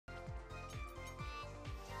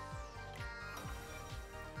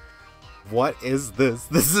What is this?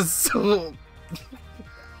 This is so...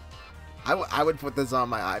 I would put this on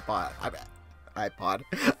my iPod. iPod.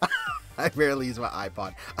 I barely use my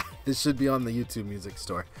iPod. This should be on the YouTube Music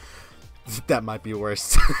Store. That might be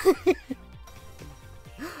worse.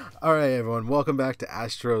 Alright everyone, welcome back to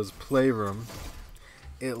Astro's Playroom.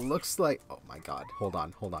 It looks like... Oh my god, hold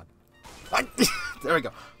on. There we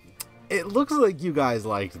go. It looks like you guys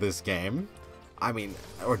liked this game. I mean,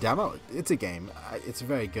 or demo. It's a game. It's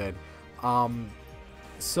very good.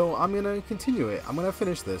 So I'm gonna continue it. I'm gonna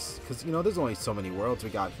finish this because, you know, there's only so many worlds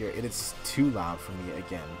we got here. It is too loud for me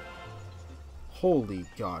again. Holy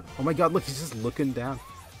god. Oh my god, look, he's just looking down.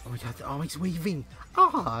 Oh my god, oh, he's waving.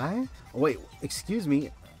 Ah. Oh, wait, excuse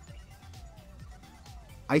me.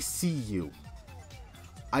 I see you.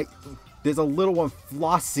 There's a little one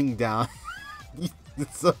flossing down.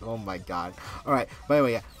 Oh my god. Alright, by the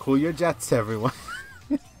way, yeah, cool your jets, everyone.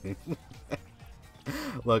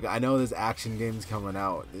 Look, I know there's action games coming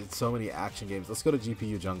out. There's so many action games. Let's go to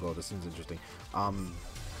GPU Jungle. This seems interesting.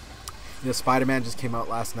 You know, Spider-Man just came out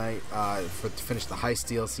last night to finish the Heist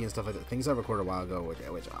DLC and stuff like that. Things I recorded a while ago,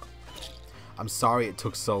 which I'm sorry it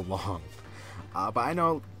took so long. But I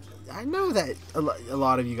know that a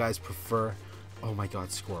lot of you guys prefer... Oh my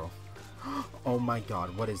god, squirrel. Oh my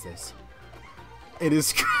god, what is this? It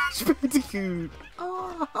is Crash Bandicoot.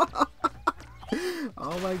 Oh.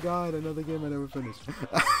 Oh my god, another game I never finished.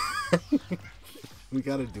 We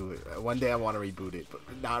gotta do it. One day I want to reboot it, but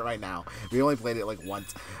not right now. We only played it like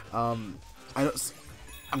once. I'm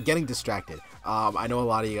getting distracted. I know a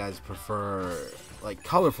lot of you guys prefer like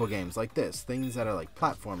colorful games like this. Things that are like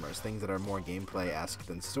platformers. Things that are more gameplay-esque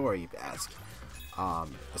than story-esque.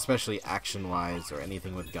 Especially action-wise or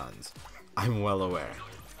anything with guns. I'm well aware.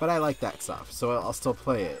 But I like that stuff, so I'll still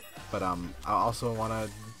play it. But I also want to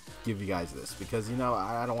give you guys this because, you know,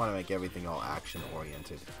 I don't want to make everything all action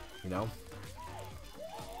oriented, you know.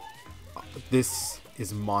 This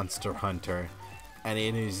is Monster Hunter and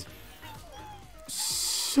it is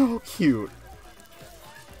so cute.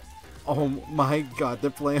 Oh my god,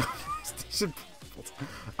 they're playing on PlayStation.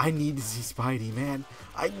 I need to see Spidey, man.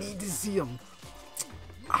 I need to see him.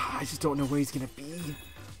 I just don't know where he's gonna be.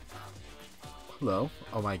 Hello.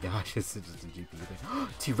 Oh my gosh, it's just a GPU thing.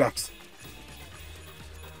 T-Rex.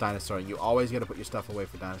 Dinosaur. You always gotta put your stuff away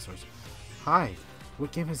for dinosaurs. Hi.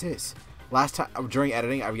 What game is this? Last time during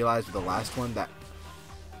editing, I realized with the last one that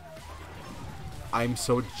I'm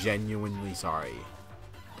so genuinely sorry.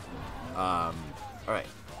 All right.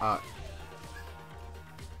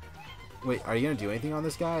 Wait, are you gonna do anything on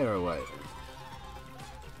this guy or what?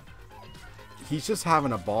 He's just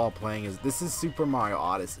having a ball playing his... This is Super Mario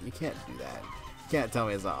Odyssey. You can't do that. You can't tell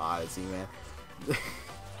me it's not Odyssey, man.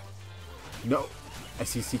 No. I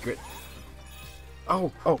see secret.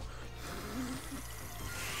 Oh. Oh.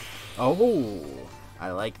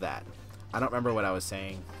 I like that. I don't remember what I was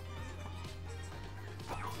saying.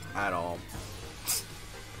 At all.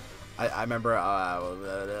 I remember, I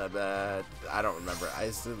don't remember. I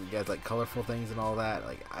used to, you guys like colorful things and all that.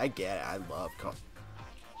 Like, I get it. I love color.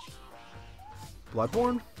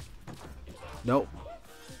 Bloodborne? Nope.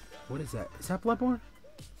 What is that? Is that Bloodborne?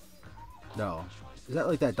 No. Is that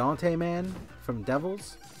like that Dante man from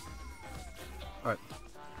Devils? Alright.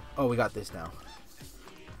 Oh, we got this now.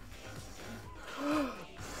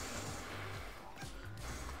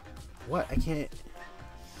 What? I can't...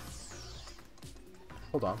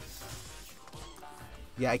 Hold on.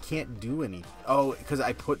 Yeah, I can't do any... Oh, because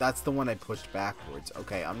that's the one I pushed backwards.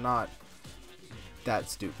 Okay, I'm not that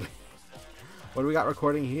stupid. What do we got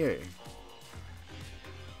recording here?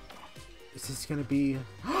 Is this gonna be...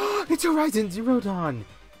 It's Horizon Zero Dawn!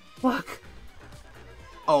 Look!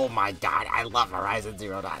 Oh my god, I love Horizon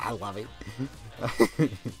Zero Dawn. I love it.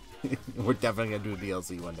 We're definitely gonna do a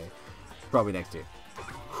DLC one day. Probably next year.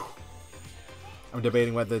 I'm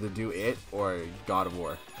debating whether to do it or God of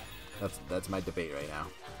War. That's my debate right now.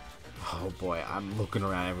 Oh boy, I'm looking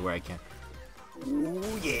around everywhere I can. Ooh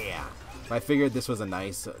yeah! I figured this was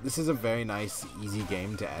this is a very nice, easy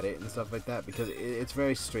game to edit and stuff like that because it's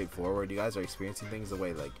very straightforward. You guys are experiencing things the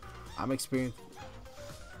way like I'm experiencing.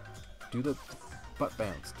 Do the butt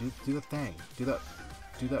bounce. Do the thing. Do the.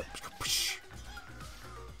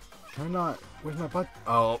 Can I not? Where's my butt?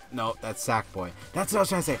 Oh no, that's Sackboy. That's what I was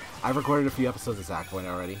trying to say. I've recorded a few episodes of Sackboy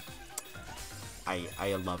already.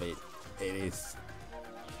 I love it. It is.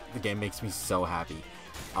 The game makes me so happy.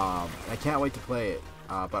 I can't wait to play it.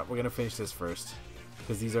 But we're gonna finish this first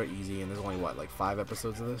because these are easy and there's only what, like 5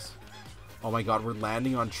 episodes of this. Oh my god, we're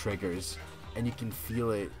landing on triggers and you can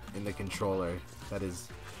feel it in the controller. That is...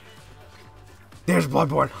 There's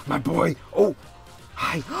Bloodborne, my boy. Oh,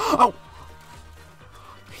 hi. Oh,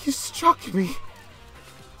 You struck me.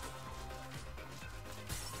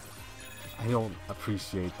 I don't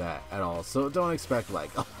appreciate that at all. So don't expect like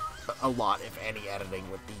a lot, if any, editing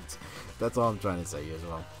with these. That's all I'm trying to say as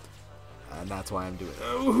well. And that's why I'm doing it.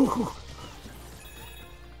 Ooh.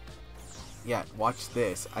 Yeah, watch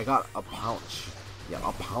this. I got a pouch. Yeah,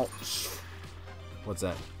 a pouch. What's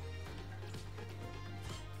that?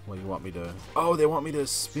 What do you want me to... Oh, they want me to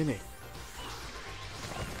spin it.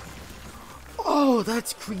 Oh,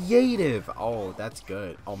 that's creative. Oh, that's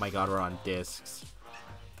good. Oh my god, we're on discs.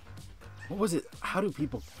 What was it? How do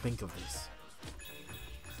people think of this?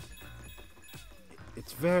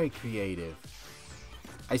 It's very creative.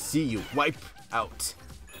 I see you. Wipe out.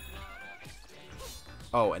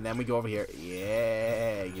 Oh, and then we go over here.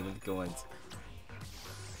 Yeah, give me the coins.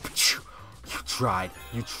 You tried.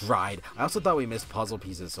 You tried. I also thought we missed puzzle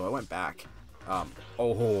pieces, so I went back.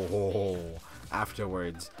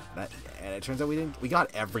 Afterwards. And it turns out we didn't. We got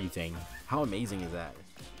everything. How amazing is that?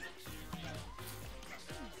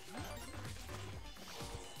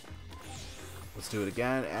 Let's do it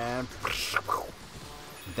again, and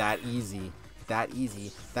that easy. That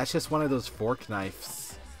easy. That's just one of those fork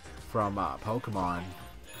knives from Pokemon.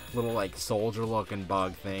 Little like soldier looking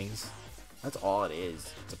bug things. That's all it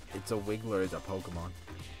is. It's a Wiggler, it's a Pokemon.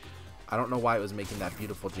 I don't know why it was making that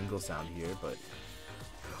beautiful jingle sound here, but...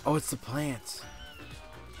 Oh, it's the plants.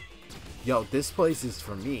 Yo, this place is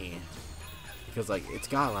for me. Because like, it's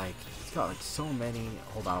got like so many...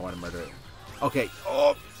 Hold on, I want to murder it. Okay,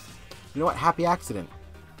 oh! You know what? Happy accident.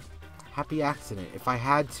 Happy accident. If I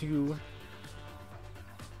had to...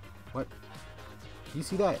 What? Do you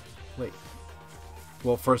see that? Wait.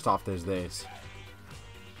 Well, first off, there's this.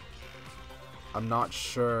 I'm not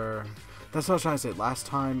sure. That's what I was trying to say. Last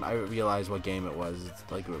time I realized what game it was. It's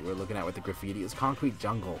like we're looking at with the graffiti. It's Concrete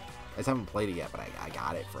Jungle. I just haven't played it yet, but I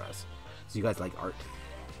got it for us. So you guys like art?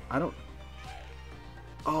 I don't...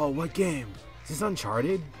 Oh, what game? Is this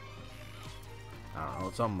Uncharted? I don't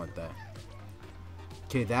know. Something like that.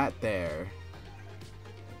 Okay, that there.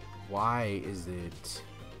 Why is it...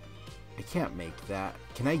 I can't make that.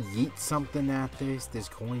 Can I yeet something at this? There's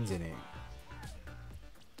coins in it.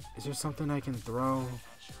 Is there something I can throw?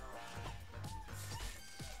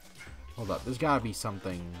 Hold up. There's gotta be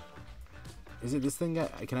something. Is it this thing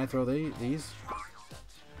that... Can I throw these?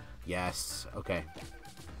 Yes. Okay.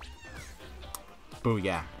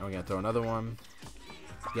 Booyah. And we're gonna throw another one.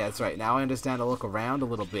 Yeah, that's right. Now I understand to look around a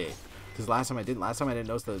little bit. Because last time I didn't. Last time I didn't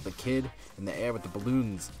notice the kid in the air with the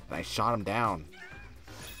balloons. And I shot him down.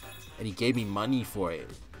 And he gave me money for it.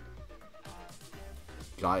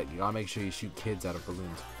 You gotta make sure you shoot kids out of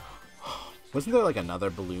balloons. Wasn't there like another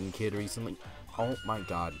balloon kid recently? Oh my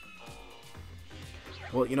god.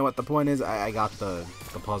 Well, you know what? The point is, I got the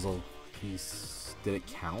puzzle piece. Did it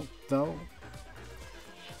count, though?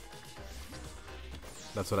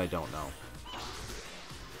 That's what I don't know.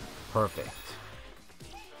 Perfect.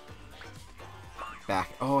 Back.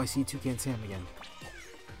 Oh, I see Toucan Sam again.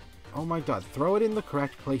 Oh my god. Throw it in the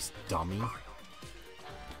correct place, dummy.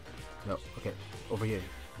 No, okay. Over here.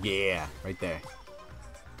 Yeah, right there.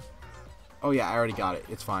 Oh yeah, I already got it.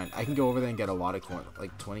 It's fine. I can go over there and get a lot of coins,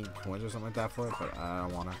 like 20 coins or something like that for it, but I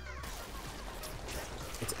don't wanna.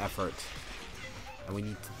 It's effort. And we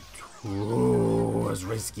need to... Ooh, it was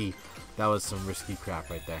risky. That was some risky crap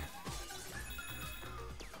right there.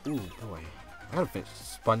 Ooh, boy. I gotta finish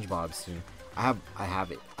SpongeBob soon. I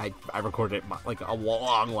have it. I recorded it like a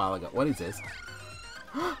long while ago. What is this?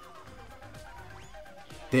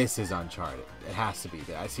 This is Uncharted. It has to be.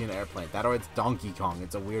 I see an airplane. That or it's Donkey Kong.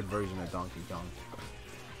 It's a weird version of Donkey Kong.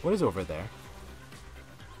 What is over there?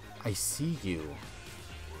 I see you.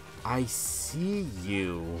 I see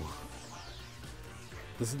you.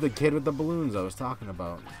 This is the kid with the balloons I was talking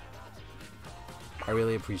about. I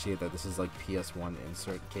really appreciate that this is like PS1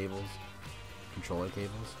 insert cables. Controller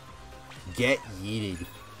cables. Get yeeted.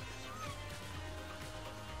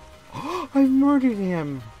 I murdered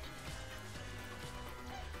him.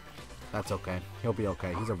 That's okay. He'll be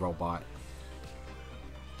okay. He's a robot.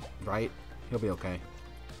 Right? He'll be okay.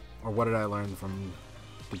 Or what did I learn from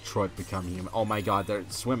Detroit Become Human? Oh my god, they're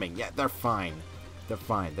swimming. Yeah, they're fine. They're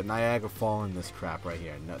fine. The Niagara Fall in this crap right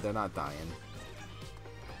here. No, they're not dying.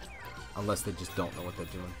 Unless they just don't know what they're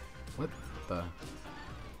doing. What the...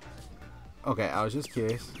 Okay, I was just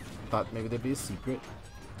curious. Thought maybe there'd be a secret.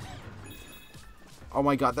 Oh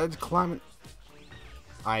my god, they're climbing...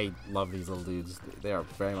 I love these little dudes. They are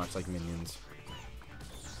very much like minions.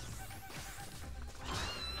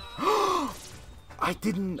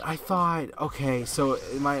 I thought, okay, so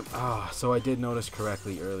so I did notice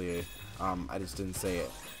correctly earlier. I just didn't say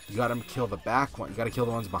it. You gotta kill the back one. You gotta kill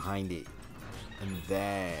the ones behind it. and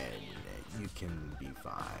then you can be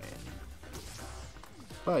fine.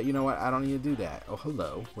 But you know what? I don't need to do that. Oh,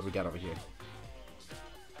 hello. What do we got over here?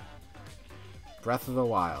 Breath of the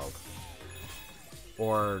Wild.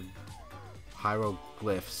 Or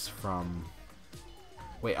hieroglyphs from...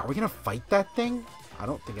 Wait, are we gonna fight that thing? I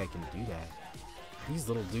don't think I can do that. These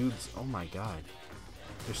little dudes, oh my god.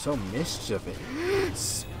 They're so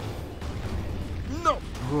mischievous. No!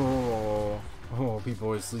 Oh,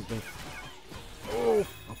 people are sleeping. Oh,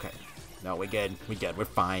 okay. No, we're good. We're good. We're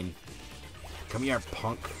fine. Come here,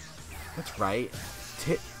 punk. That's right.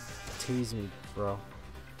 Tase me, bro.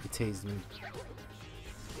 You tased me.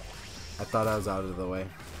 I thought I was out of the way.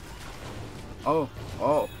 Oh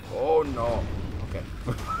no. Okay.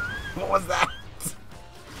 What was that?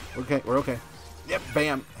 Okay, we're okay. Yep,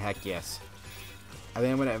 bam. Heck yes. I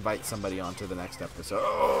think I'm gonna invite somebody on to the next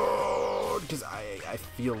episode because I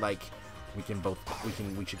feel like we can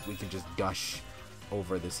just gush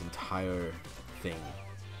over this entire thing.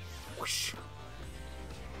 Whoosh.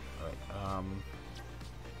 All right.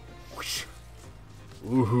 Whoosh.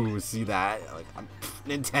 Ooh, see that? Like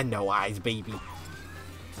Nintendo eyes, baby.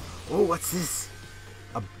 Oh, what's this?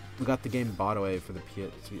 We got the game bought away for the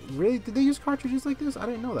PS5. Really? Did they use cartridges like this? I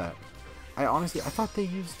didn't know that. I thought they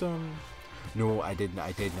used No, I didn't.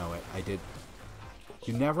 I did know it. I did.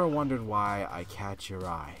 You never wondered why I catch your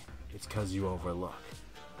eye. It's 'cause you overlook.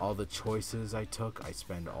 All the choices I took, I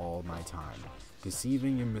spend all my time.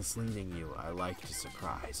 Deceiving and misleading you, I like to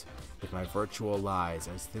surprise. With my virtual lies,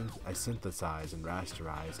 I synthesize and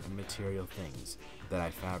rasterize immaterial things that I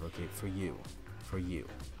fabricate for you. For you.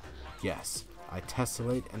 Yes, I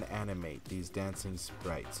tessellate and animate these dancing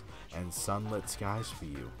sprites and sunlit skies for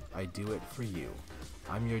you. I do it for you.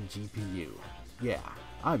 I'm your GPU. Yeah,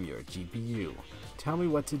 I'm your GPU. Tell me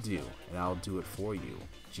what to do, and I'll do it for you.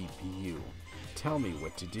 GPU. Tell me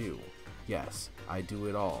what to do. Yes, I do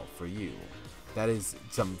it all for you. That is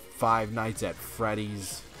some Five Nights at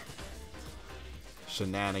Freddy's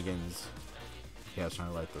shenanigans. Yeah, I was trying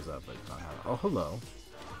to light those up, but don't have it. Oh, hello.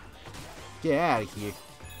 Get out of here.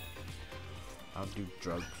 I'll do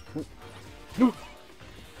drugs. No.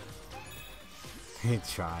 He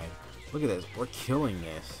tried. Look at this. We're killing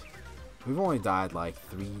this. We've only died like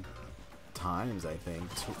 3 times, I think.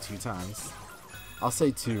 Two times. I'll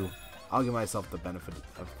say 2. I'll give myself the benefit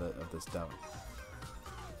of this doubt.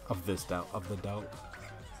 Of the doubt.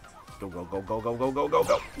 Go, go, go, go, go, go, go, go,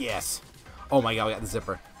 go. Yes. Oh my god, we got the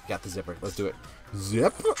zipper. Got the zipper. Let's do it.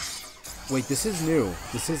 Zip. Wait, this is new.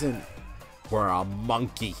 This isn't... We're a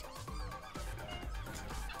monkey.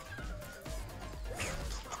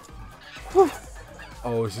 Whew.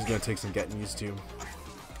 Oh, this is gonna take some getting used to.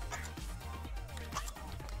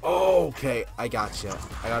 Oh, okay, I gotcha.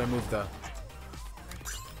 I gotta move the...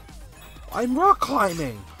 I'm rock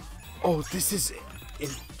climbing! Oh, this is...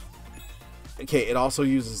 Okay, it also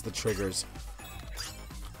uses the triggers.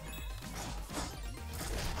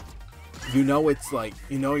 You know it's like...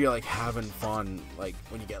 You know you're like having fun, like,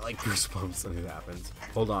 when you get like goosebumps when it happens.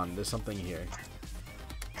 Hold on, there's something here.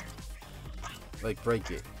 Like, break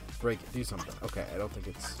it. Break it. Do something. Okay, I don't think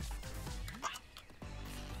it's...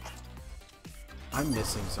 I'm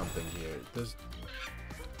missing something here. There's...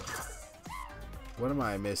 What am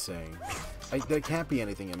I missing? There can't be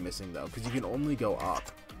anything I'm missing, though, because you can only go up.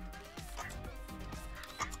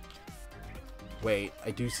 Wait,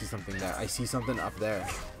 I do see something there. I see something up there.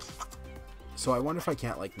 So I wonder if I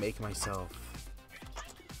can't, like, make myself...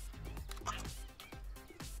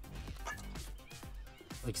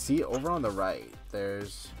 Like, see, over on the right,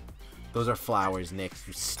 there's... Those are flowers, Nick.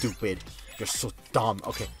 You stupid. You're so dumb.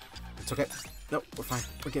 Okay. It's okay. No, we're fine.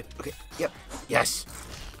 We're good. Okay. Yep. Yes.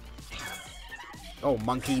 Oh,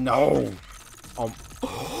 monkey, no.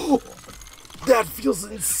 Oh, that feels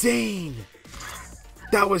insane.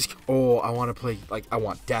 That was... Oh, I want to play... Like, I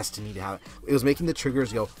want Destiny to have it. It was making the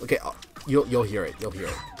triggers go... Okay, you'll hear it. You'll hear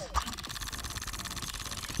it.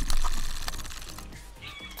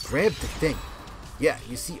 Grab the thing. Yeah,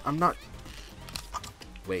 you see, I'm not...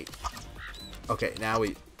 Wait. Okay, now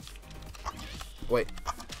we... Wait.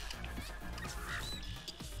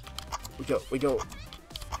 We go.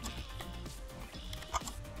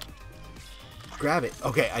 Grab it.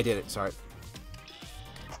 Okay, I did it. Sorry.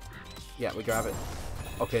 Yeah, we grab it.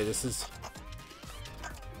 Okay, this is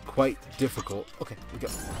quite difficult. Okay, we go.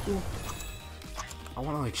 Ooh. I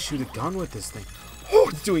want to, like, shoot a gun with this thing. Oh,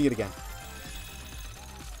 it's doing it again.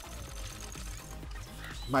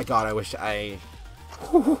 My god, I wish I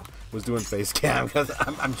was doing face cam, because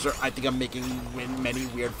I'm sure, I think I'm making many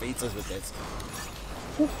weird faces with this.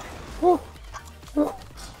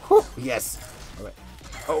 Yes. Alright.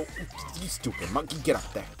 Oh, you stupid monkey, get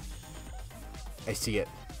up there. I see it.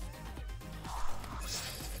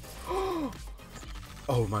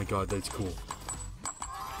 Oh my god, that's cool.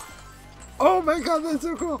 Oh my god, that's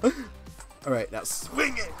so cool. Alright, now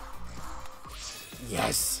swing it.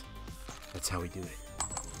 Yes. That's how we do it.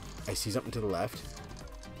 I see something to the left.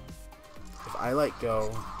 If I let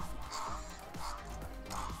go...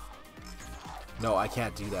 No, I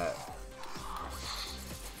can't do that.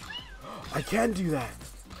 I can do that.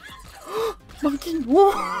 Monkey,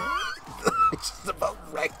 whoa! I just about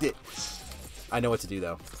wrecked it. I know what to do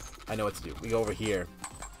though. I know what to do. We go over here.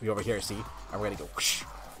 We go over here, see? And we're gonna go whoosh,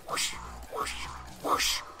 whoosh, whoosh,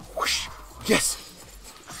 whoosh, whoosh. Yes!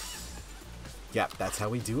 Yep, that's how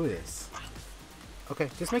we do this. Okay,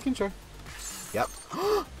 just making sure. Yep.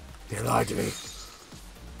 They lied to me.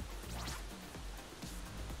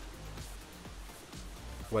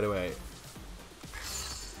 What do I...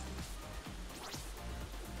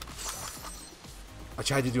 I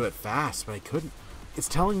tried to do it fast, but I couldn't. It's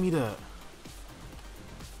telling me to...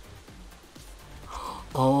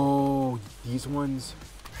 Oh, these ones...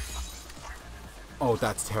 Oh,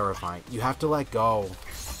 that's terrifying. You have to let go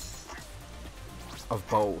of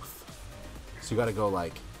both. So you gotta go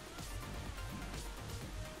like...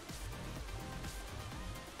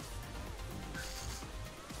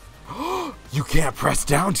 You can't press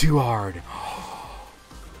down too hard.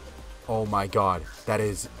 Oh my god, that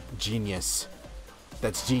is genius.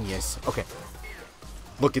 That's genius. Okay.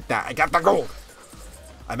 Look at that. I got the gold.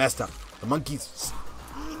 I messed up. The monkeys.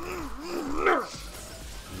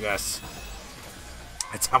 Yes.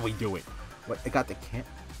 That's how we do it. What? I got the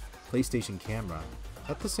PlayStation camera. Is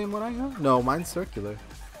that the same one I have? No, mine's circular.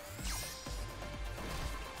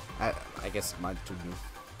 I guess mine's too new.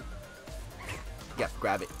 Yep,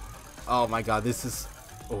 grab it. Oh my god, this is...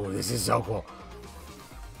 Oh, this is so cool.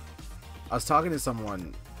 I was talking to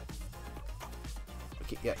someone...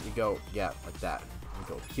 Okay, yeah, you go... Yeah, like that. You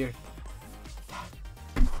go here.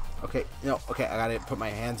 Okay, no, okay, I gotta put my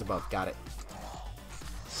hands above. Got it.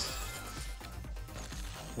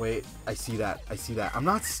 Wait, I see that. I see that. I'm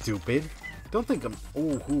not stupid. Don't think I'm...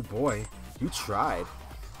 Oh boy. You tried.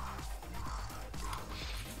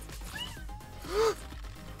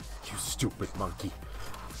 You stupid monkey.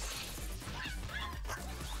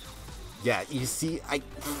 Yeah, you see,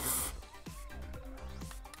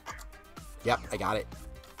 Yep, I got it.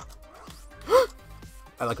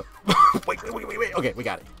 I like... Wait. Okay, we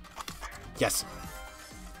got it. Yes.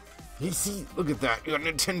 You see, look at that. You got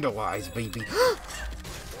Nintendo eyes, baby.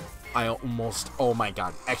 I almost... Oh my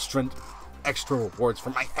god. Extra rewards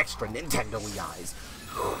for my extra Nintendo eyes.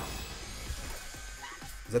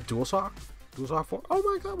 Is that DualShock? DualShock 4? Oh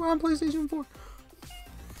my god, we're on PlayStation 4.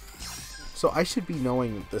 So I should be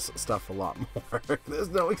knowing this stuff a lot more. There's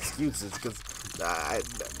no excuses because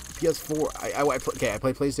PS4. I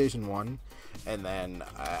played PlayStation 1, and then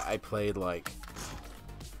I played like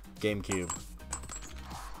GameCube.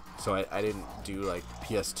 So I didn't do like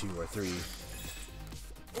PS2 or 3.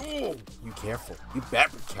 Oh, you careful. You better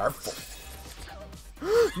be careful.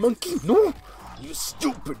 Monkey, no! You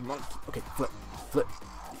stupid monkey. Okay, flip.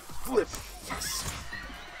 Yes.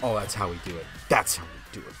 Oh, that's how we do it. That's how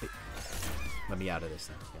we do it. Let me out of this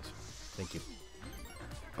thing. Yes. Thank you.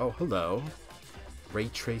 Oh, hello. Ray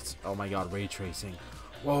trace. Oh my god, ray tracing.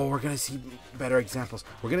 Whoa, we're gonna see better examples.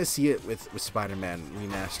 We're gonna see it with Spider-Man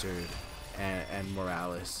Remastered and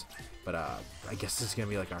Morales. But I guess this is gonna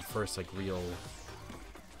be like our first like real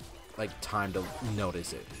like time to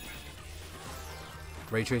notice it.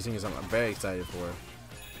 Ray tracing is something I'm very excited for.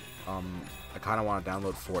 I kind of want to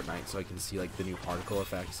download Fortnite so I can see like the new particle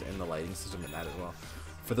effects and the lighting system in that as well.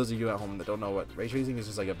 For those of you at home that don't know, what ray tracing is,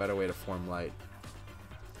 just like a better way to form light,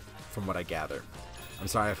 from what I gather. I'm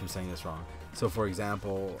sorry if I'm saying this wrong. So, for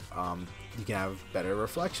example, you can have better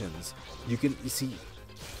reflections. You see,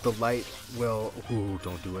 the light will. Ooh,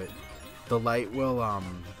 don't do it. The light will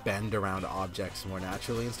bend around objects more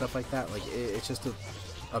naturally and stuff like that. Like it's just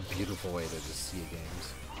a beautiful way to just see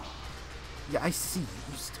games. Yeah, I see.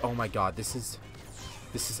 Oh my god, this is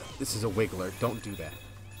a wiggler. Don't do that.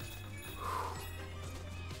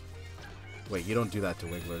 Wait, you don't do that to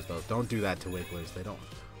wigglers though. Don't do that to wigglers. They don't.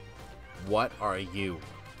 What are you?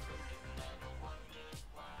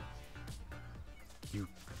 You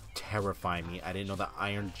terrify me. I didn't know the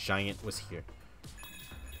Iron Giant was here.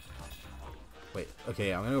 Wait,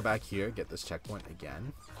 okay, I'm gonna go back here, get this checkpoint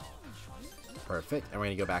again. Perfect. And we're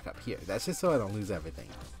gonna go back up here. That's just so I don't lose everything.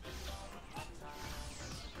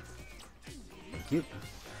 Thank you.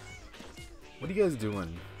 What are you guys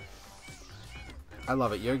doing? I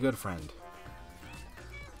love it. You're a good friend.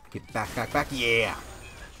 Get back. Yeah.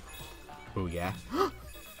 Oh, yeah.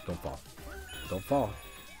 Don't fall. Don't fall.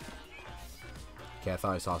 Okay, I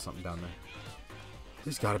thought I saw something down there.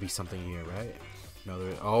 There's got to be something here, right? No,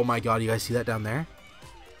 there. Oh my god, you guys see that down there?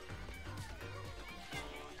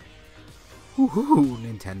 Woohoo!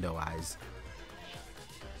 Nintendo eyes.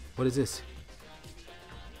 What is this?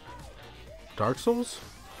 Dark Souls?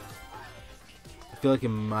 I feel like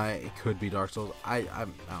it could be Dark Souls. I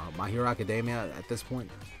don't know, My Hero Academia at this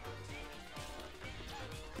point.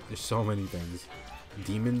 There's so many things.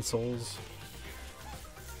 Demon Souls.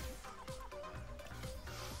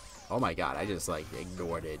 Oh my god, I just like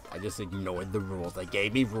ignored it. I just ignored the rules. They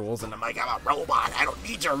gave me rules and I'm like, I'm a robot. I don't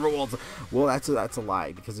need your rules. Well, that's a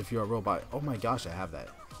lie, because if you're a robot, oh my gosh, I have that.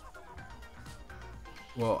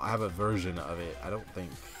 Well, I have a version of it. I don't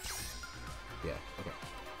think. Yeah, okay.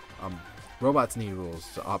 Robots need rules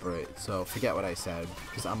to operate, so forget what I said,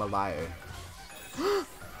 because I'm a liar. You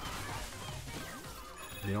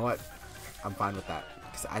know what? I'm fine with that,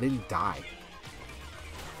 because I didn't die.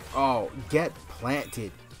 Oh, get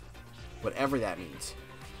planted. Whatever that means.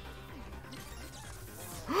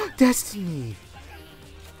 Destiny!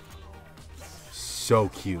 So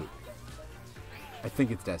cute. I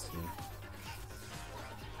think it's Destiny.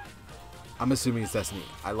 I'm assuming it's Destiny.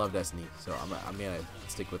 I love Destiny, so I'm gonna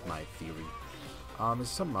stick with my theory. Is there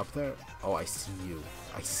something up there? Oh, I see you.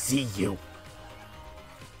 I see you!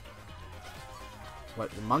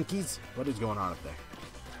 What, the monkeys? What is going on up there?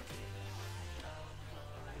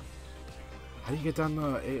 How do you get down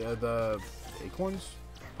the acorns?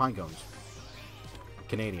 Pine cones. I'm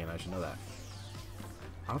Canadian, I should know that.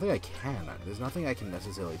 I don't think I can. There's nothing I can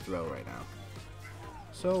necessarily throw right now.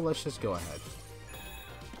 So let's just go ahead.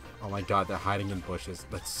 Oh my god, they're hiding in bushes.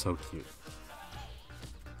 That's so cute.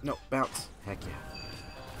 No, bounce. Heck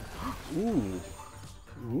yeah. Ooh.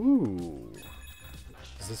 Ooh.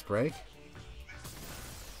 Does this break?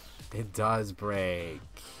 It does break.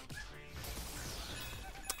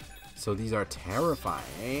 So these are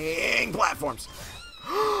terrifying platforms.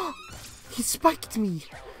 He spiked me.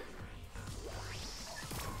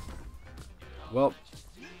 Well,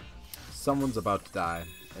 someone's about to die.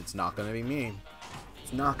 It's not gonna be me.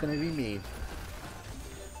 It's not gonna be me.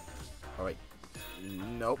 Alright.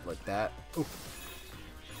 Nope, like that. Ooh.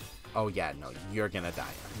 Oh yeah, no, you're gonna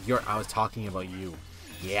die. I was talking about you.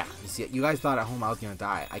 Yeah. You see, you guys thought at home I was gonna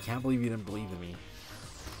die. I can't believe you didn't believe in me.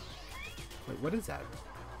 Wait, what is that?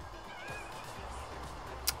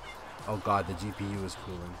 Oh god, the GPU is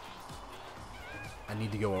cooling. I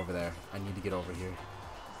need to go over there. I need to get over here.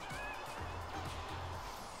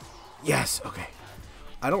 Yes, okay.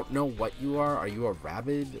 I don't know what you are. Are you a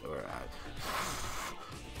rabbit? Or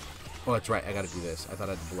oh, that's right. I gotta do this. I thought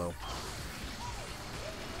I had to blow.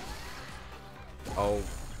 Oh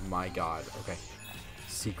my god. Okay.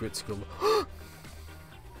 Secret skill.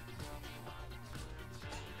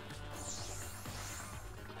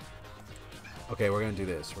 Okay, we're gonna do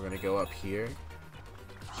this. We're gonna go up here.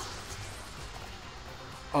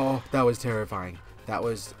 Oh, that was terrifying. That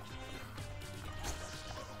was...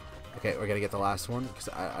 Okay, we're gonna get the last one, because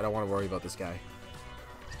I don't want to worry about this guy.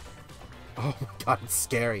 Oh my god, it's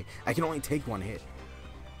scary. I can only take one hit.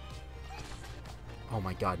 Oh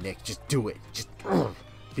my god, Nick, just do it. Just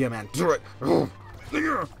be a man. Do it. Oh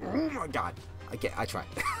my god. I tried.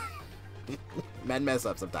 Men mess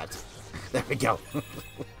up sometimes. There we go.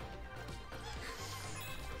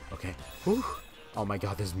 Okay. Whew. Oh my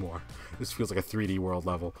god, there's more. This feels like a 3D world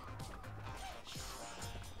level.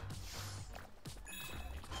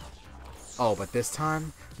 Oh, but this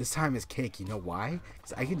time is cake. You know why?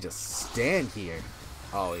 Because I can just stand here.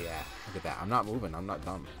 Oh yeah, look at that. I'm not moving. I'm not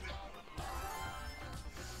dumb.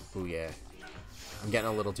 Ooh yeah. I'm getting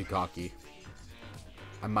a little too cocky.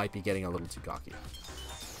 I might be getting a little too cocky.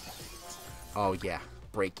 Oh yeah.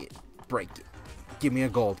 Break it. Break it. Give me a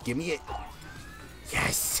gold. Give me it.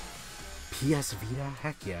 Yes! PS Vita?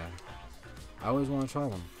 Heck yeah. I always want to try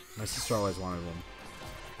one. My sister always wanted one.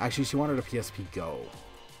 Actually, she wanted a PSP Go.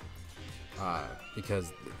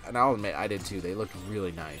 Because, and I'll admit, I did too. They look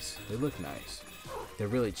really nice. They look nice. They're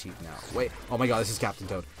really cheap now. Wait. Oh my god, this is Captain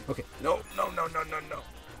Toad. Okay. No, no, no, no, no, no.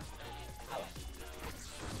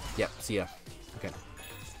 Yep, see ya. Okay.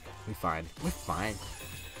 We're fine. We're fine.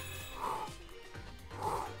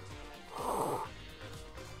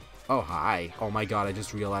 Oh, hi. Oh my god, I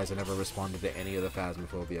just realized I never responded to any of the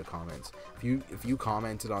Phasmophobia comments. If you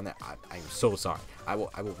commented on that, I'm so sorry. I will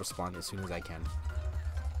respond as soon as I can.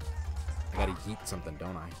 I gotta yeet something,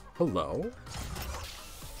 don't I? Hello?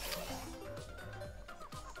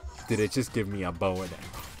 Did it just give me a bow and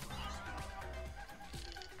arrow?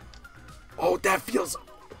 Oh, that feels...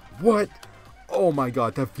 What? Oh my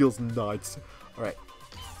god, that feels nuts. Alright.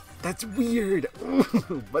 That's weird.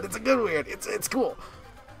 But it's a good weird. It's cool.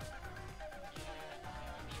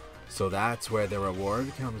 So that's where the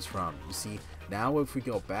reward comes from. You see, now if we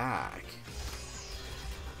go back...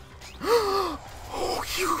 Oh,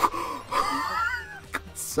 you... I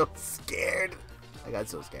got so scared. I got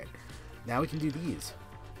so scared. Now we can do these.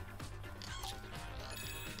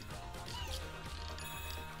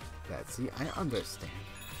 See, I understand.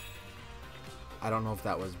 I don't know if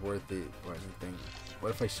that was worth it or anything. What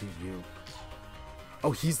if I shoot you?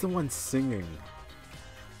 Oh, he's the one singing.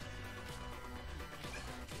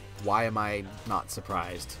 Why am I not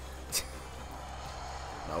surprised?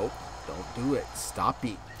 Nope, don't do it. Stop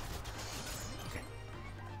it. Okay.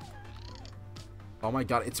 Oh my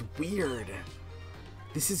god, it's weird.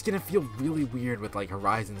 This is gonna feel really weird with like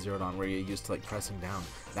Horizon Zero Dawn, where you're used to like pressing down.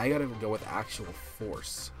 Now you gotta go with actual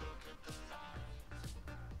force.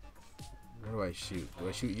 Where do I shoot? Do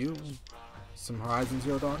I shoot you? Some Horizon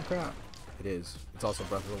Zero Dawn crap? It is. It's also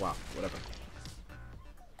Breath of the Wild. Whatever.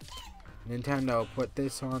 Nintendo, put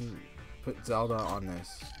this on... Put Zelda on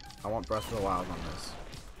this. I want Breath of the Wild on this.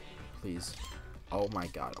 Please. Oh my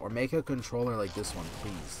god. Or make a controller like this one,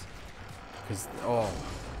 please. Because, oh...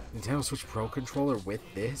 Nintendo Switch Pro controller with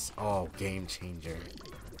this? Oh, game changer.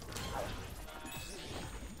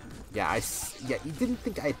 Yeah, yeah, you didn't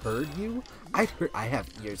think I heard you? I have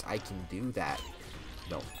ears, I can do that.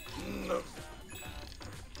 No. No.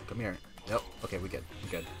 Come here. Nope. Okay, we're good.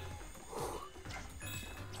 We're good.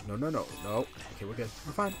 No, no, no. No. Okay, we're good.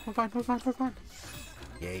 We're fine. We're fine. We're fine. We're fine.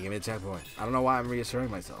 Yeah, give me a checkpoint. I don't know why I'm reassuring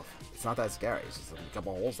myself. It's not that scary. It's just a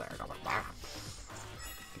couple holes there.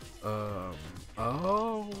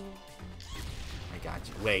 Oh. I got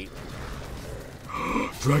you. Wait.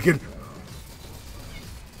 Dragon!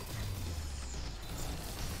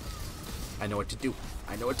 I know what to do.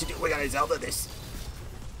 I know what to do. We gotta Zelda this.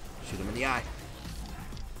 Shoot him in the eye.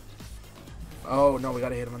 Oh, no, we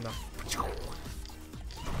gotta hit him in the...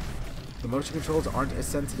 The motion controls aren't as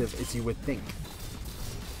sensitive as you would think.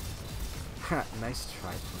 Ha, nice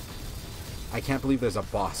try. I can't believe there's a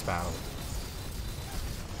boss battle.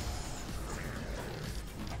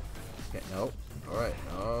 Okay, no. Alright.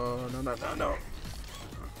 Oh, no, no, no, no.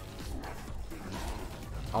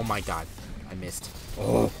 Oh my god. I missed.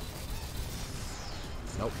 Oh.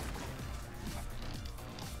 Nope.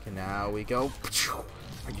 Okay, now we go.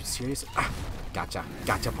 Are you serious? Ah, gotcha.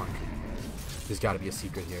 Gotcha, punk. There's gotta be a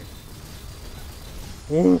secret here.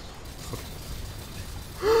 Oh.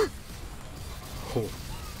 Okay. Oh.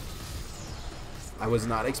 I was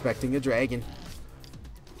not expecting a dragon.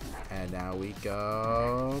 And now we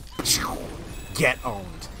go. Get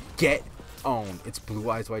owned. Get owned. It's Blue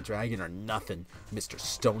Eyes White Dragon or nothing, Mr.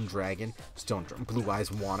 Stone Dragon. Blue Eyes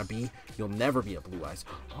wannabe. You'll never be a Blue Eyes.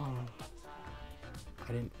 Oh. I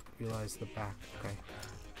didn't realize the back. Okay.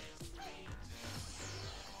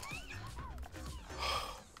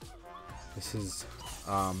 This is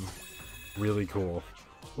really cool.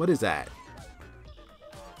 What is that?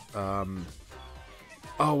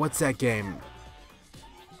 Oh, what's that game?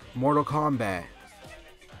 Mortal Kombat.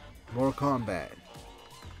 Mortal Kombat.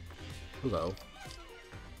 Hello.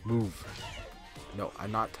 Move. No,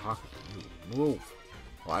 I'm not talking. Move.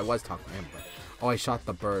 Well, I was talking to him, but... Oh, I shot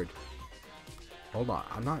the bird. Hold on.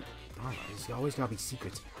 I'm not... Oh, there's always gotta be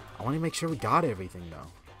secrets. I want to make sure we got everything,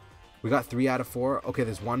 though. We got 3 out of 4. Okay,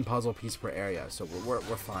 there's 1 puzzle piece per area, so we're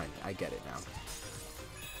fine. I get it now.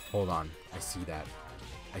 Hold on. I see that.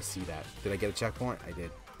 I see that. Did I get a checkpoint? I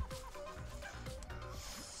did.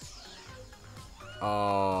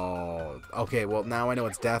 Oh. Okay, well, now I know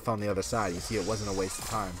it's death on the other side. You see, it wasn't a waste of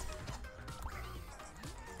time.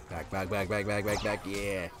 Back, back, back, back, back, back, back.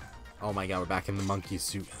 Yeah. Oh my god, we're back in the monkey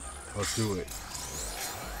suit. Let's do it.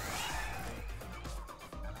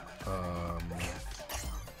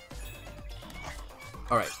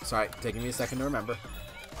 Alright, sorry. Taking me a second to remember.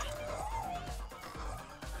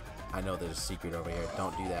 I know there's a secret over here.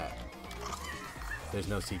 Don't do that. There's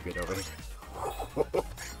no secret over here.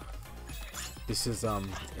 This is,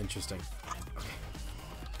 interesting. Okay.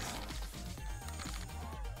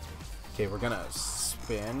 Okay, we're gonna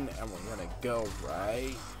spin, and we're gonna go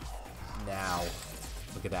right now.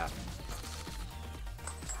 Look at that.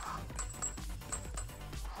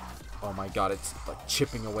 Oh my god, it's like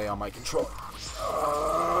chipping away on my controller.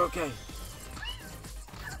 Okay.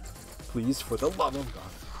 Please, for the love of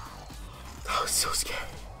God. That was so scary.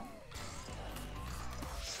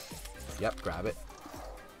 Yep, grab it.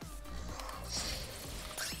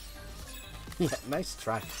 Yeah, nice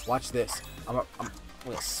try. Watch this. I'm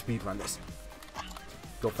gonna speed run this.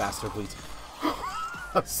 Go faster, please.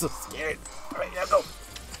 I'm so scared. Alright, yeah, go.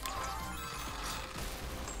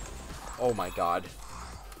 Oh my god.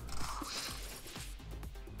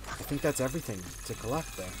 I think that's everything to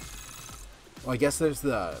collect there. Well, I guess there's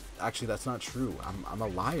the... Actually, that's not true. I'm a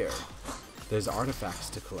liar. There's artifacts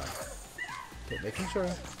to collect. Okay, making sure.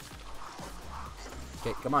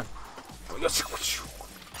 Okay, come on. I'm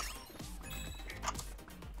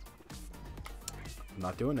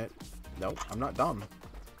not doing it. Nope, I'm not dumb.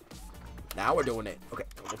 Now we're doing it. Okay.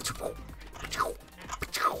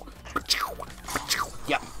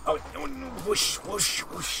 Yep. Oh, whoosh, whoosh,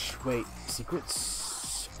 whoosh. Wait,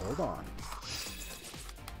 secrets. Hold on.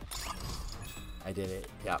 I did it.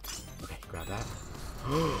 Yep. Okay, grab that.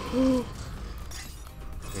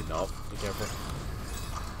 Wait, no. Be careful.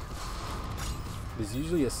 There's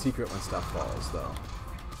usually a secret when stuff falls, though.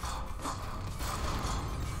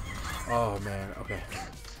 Oh, man. Okay.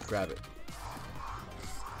 Grab it.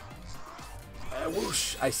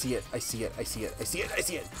 Whoosh. I see it. I see it. I see it. I see it. I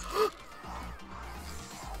see it.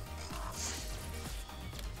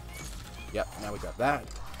 Yep. Now we grab that.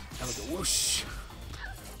 Now we go whoosh.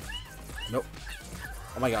 Nope.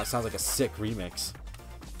 Oh my god. It sounds like a sick remix.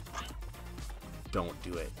 Don't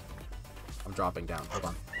do it. I'm dropping down. Hold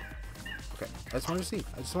on. Okay. I just wanted to see.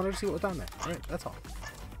 I just wanted to see what was down there. Alright. That's all.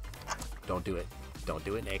 Don't do it. Don't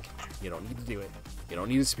do it, Nick. You don't need to do it. You don't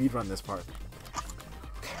need to speedrun this part.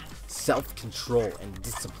 Self-control and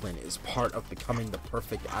discipline is part of becoming the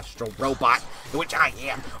perfect Astro robot, which I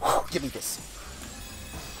am. Oh, give me this.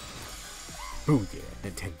 Ooh yeah,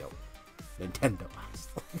 Nintendo. Nintendo.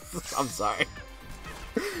 I'm sorry.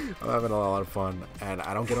 I'm having a lot of fun, and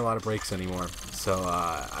I don't get a lot of breaks anymore. So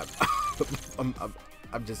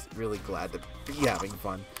I'm just really glad to be having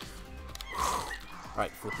fun. All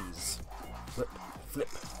right, flippies. Flip, flip,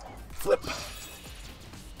 flip.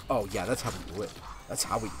 Oh yeah, that's how we do it. That's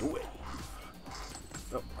how we do it.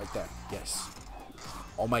 Oh, right there. Yes.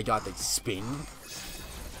 Oh my god, they spin.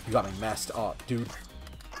 You got me messed up, dude.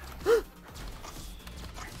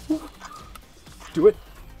 Do it.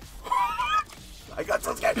 I got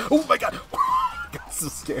so scared. Oh my god. I got so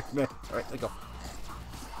scared, man. Alright, let go.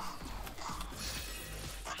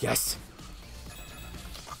 Yes.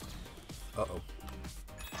 Uh-oh.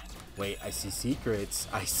 Wait, I see secrets.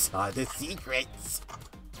 I saw the secrets.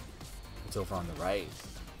 It's over on the right.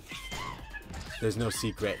 There's no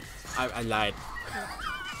secret. I lied.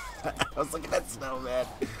 I was looking at snowman.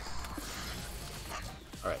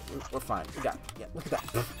 Alright, we're fine. We got it. Yeah, look at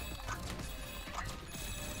that.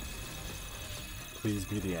 Please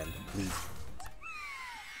be the end. Please.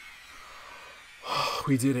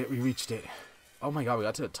 We did it. We reached it. Oh my god, we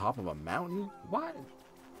got to the top of a mountain? What?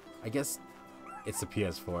 I guess it's the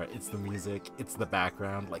PS4. It's the music. It's the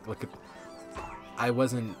background. Like, look at... I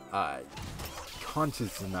wasn't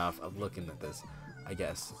conscious enough of looking at this, I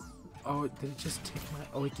guess. Oh, did it just take my...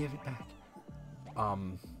 Oh, it gave it back.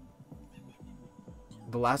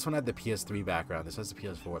 The last one had the PS3 background. This has the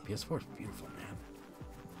PS4. PS4 is beautiful, man.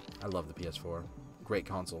 I love the PS4. Great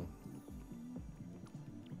console.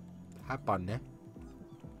 Hapanne.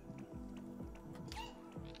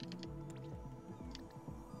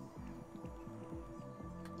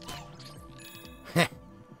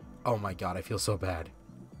 Oh my god, I feel so bad.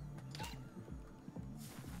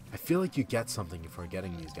 I feel like you get something for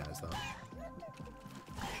getting these guys, though.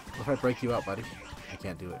 What if I break you out, buddy? I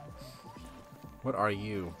can't do it. What are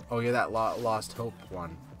you? Oh, you're that Lost Hope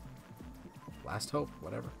one. Last Hope?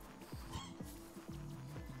 Whatever.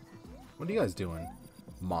 What are you guys doing?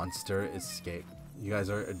 Monster Escape. You guys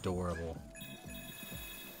are adorable.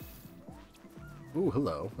 Ooh,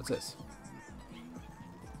 hello. What's this?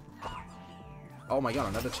 Oh my god,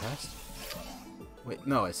 another chest? Wait,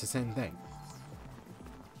 no, it's the same thing.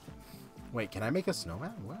 Wait, can I make a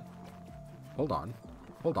snowman? What? Hold on.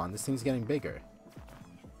 Hold on, this thing's getting bigger.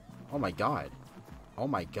 Oh my god. Oh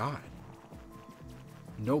my god.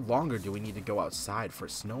 No longer do we need to go outside for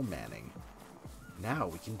snowmanning. Now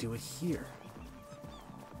we can do it here.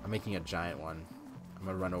 I'm making a giant one. I'm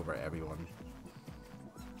gonna run over everyone.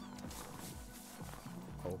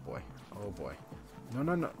 Oh boy. Oh boy. No,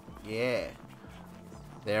 no, no. Yeah.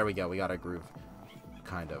 There we go. We got our groove.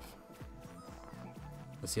 Kind of.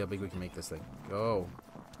 Let's see how big we can make this thing. Go.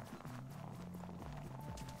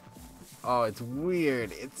 Oh, it's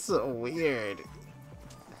weird. It's so weird. You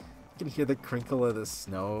can hear the crinkle of the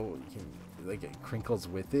snow. You can, like, it crinkles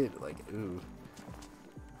with it. Like, ooh.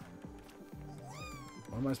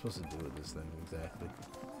 What am I supposed to do with this thing exactly?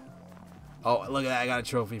 Oh, look at that. I got a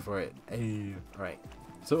trophy for it. Hey. Alright.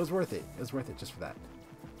 So it was worth it. It was worth it just for that.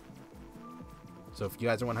 So if you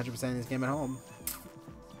guys are 100% in this game at home,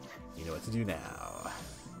 you know what to do now.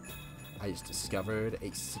 I just discovered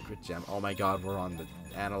a secret gem. Oh my god, we're on the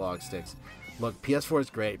analog sticks. Look, PS4 is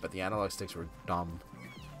great, but the analog sticks were dumb.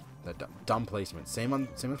 The dumb placement. Same on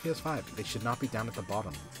PS5. They should not be down at the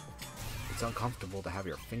bottom. It's It's uncomfortable to have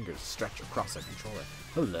your fingers stretch across a controller.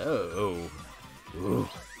 Hello. Ooh,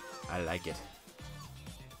 I like it.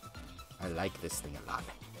 I like this thing a lot.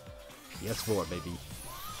 PS4, baby.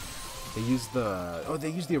 They used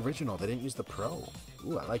the original. They didn't use the Pro.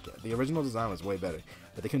 Ooh, I like it. The original design was way better,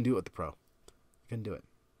 but they couldn't do it with the Pro. They couldn't do it.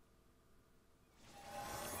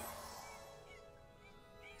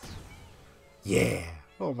 Yeah.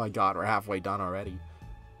 Oh my God, we're halfway done already.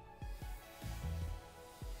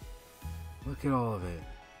 Look at all of it.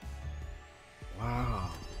 Wow.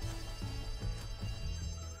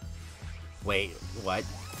 Wait, what?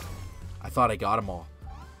 I thought I got them all.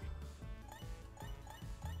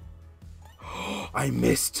 I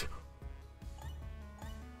missed.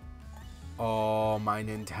 Oh, my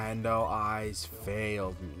Nintendo eyes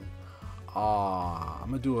failed me. Oh, I'm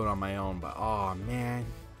gonna do it on my own, but oh man.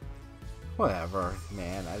 Whatever,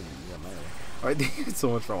 man. I didn't get my own. Alright, thank you so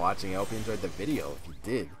much for watching. I hope you enjoyed the video. If you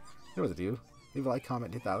did, you know what to do. Leave a like,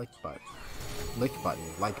 comment, hit that like button.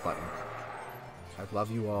 I love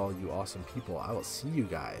you all, you awesome people. I will see you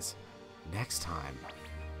guys next time.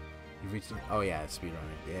 You reached. Oh yeah,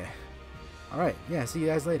 speedrunning. Yeah. All right. Yeah. See you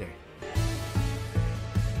guys later.